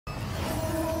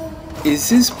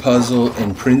Is this puzzle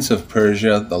in Prince of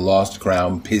Persia: The Lost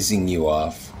Crown pissing you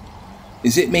off?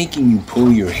 Is it making you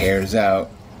pull your hairs out?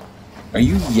 Are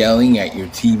you yelling at your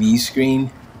TV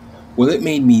screen? Well, it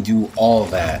made me do all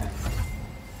that.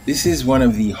 This is one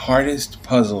of the hardest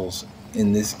puzzles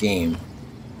in this game.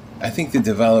 I think the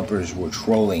developers were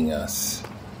trolling us.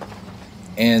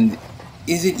 And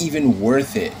is it even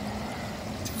worth it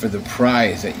for the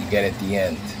prize that you get at the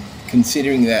end?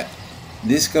 Considering that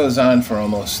this goes on for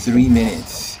almost 3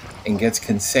 minutes and gets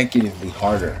consecutively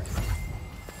harder.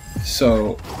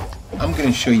 So I'm going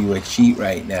to show you a cheat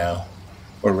right now,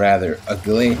 or rather a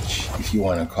glitch if you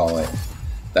want to call it,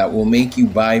 that will make you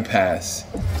bypass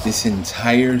this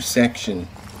entire section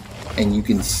and you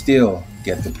can still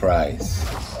get the prize.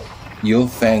 You'll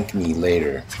thank me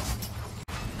later.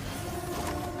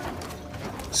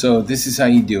 So this is how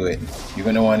you do it. You're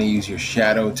going to want to use your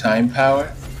shadow time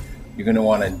power. You're going to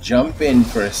want to jump in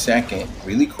for a second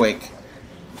really quick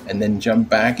and then jump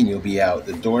back and you'll be out.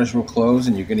 The doors will close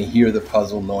and you're going to hear the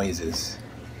puzzle noises.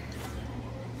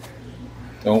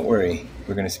 Don't worry,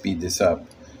 we're going to speed this up.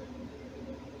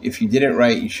 If you did it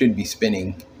right, you should be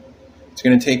spinning. It's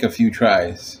going to take a few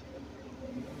tries.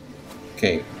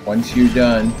 Okay, once you're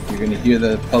done, you're going to hear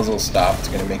the puzzle stop. It's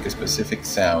going to make a specific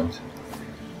sound.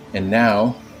 And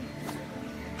now,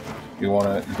 you're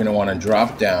going to want to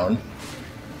drop down.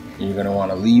 And you're going to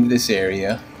want to leave this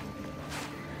area.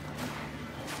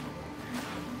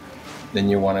 Then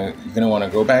you're going to want to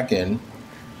go back in.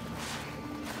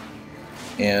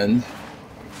 And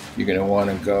you're going to want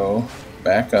to go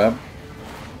back up.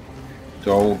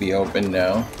 Door will be open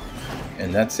now.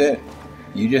 And that's it.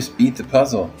 You just beat the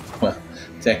puzzle. Well,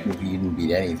 technically you didn't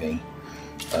beat anything.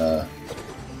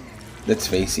 Let's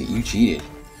face it, you cheated.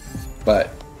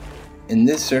 But in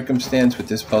this circumstance, with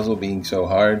this puzzle being so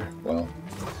hard, well,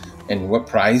 and what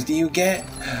prize do you get?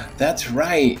 That's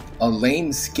right, a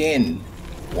lame skin.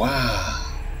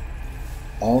 Wow.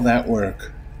 All that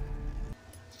work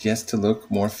just to look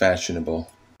more fashionable.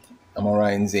 I'm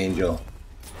Orion's Angel.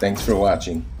 Thanks for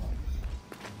watching.